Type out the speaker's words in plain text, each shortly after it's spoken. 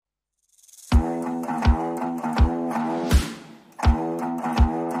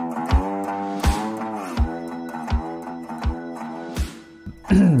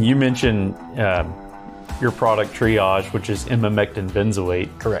you mentioned your product Triage, which is imamectin benzoate.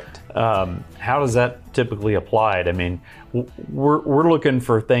 Correct. How does that typically applied? I mean, we're looking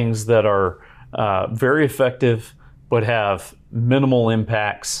for things that are very effective but have minimal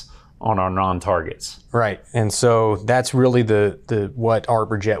impacts on our non-targets. Right, and so that's really the what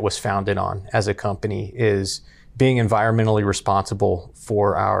ArborJet was founded on as a company, is being environmentally responsible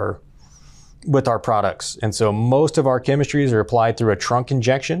with our products. And so most of our chemistries are applied through a trunk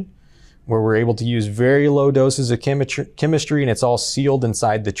injection, where we're able to use very low doses of chemistry, and it's all sealed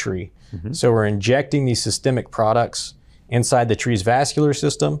inside the tree. Mm-hmm. So we're injecting these systemic products inside the tree's vascular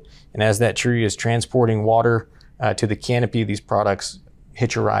system, and as that tree is transporting water to the canopy, these products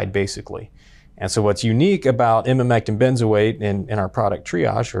hitch a ride, basically. And so what's unique about imamectin benzoate in our product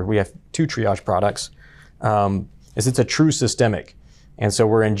Triage, or we have 2 Triage products, is it's a true systemic. And so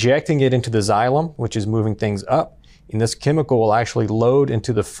we're injecting it into the xylem, which is moving things up, and this chemical will actually load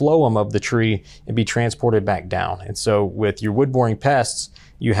into the phloem of the tree and be transported back down. And so with your wood-boring pests,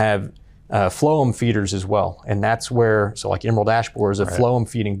 you have phloem feeders as well. And that's where, so like emerald ash borer is a phloem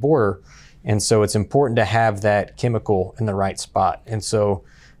feeding borer. And so it's important to have that chemical in the right spot. And so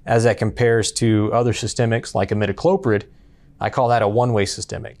as that compares to other systemics like imidacloprid, I call that a one-way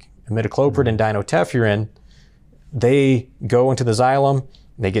systemic. Imidacloprid and dinoteffurin, they go into the xylem,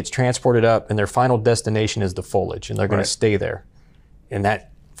 they get transported up, and their final destination is the foliage, and they're going to stay there. And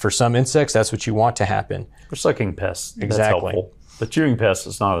that, for some insects, that's what you want to happen. For sucking pests, exactly. That's helpful. The chewing pests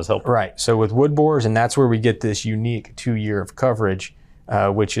is not as helpful. Right. So with wood borers, and that's where we get this unique 2-year of coverage,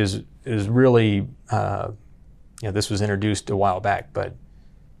 which is really, this was introduced a while back, but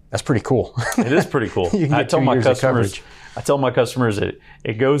that's pretty cool. It is pretty cool. I tell my customers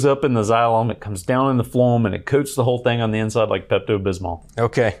it goes up in the xylem, it comes down in the phloem, and it coats the whole thing on the inside like Pepto-Bismol.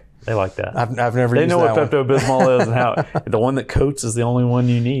 Okay. They like that. I've never used that one. They know what Pepto-Bismol is and how the one that coats is the only one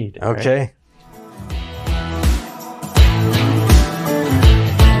you need. Okay. Right?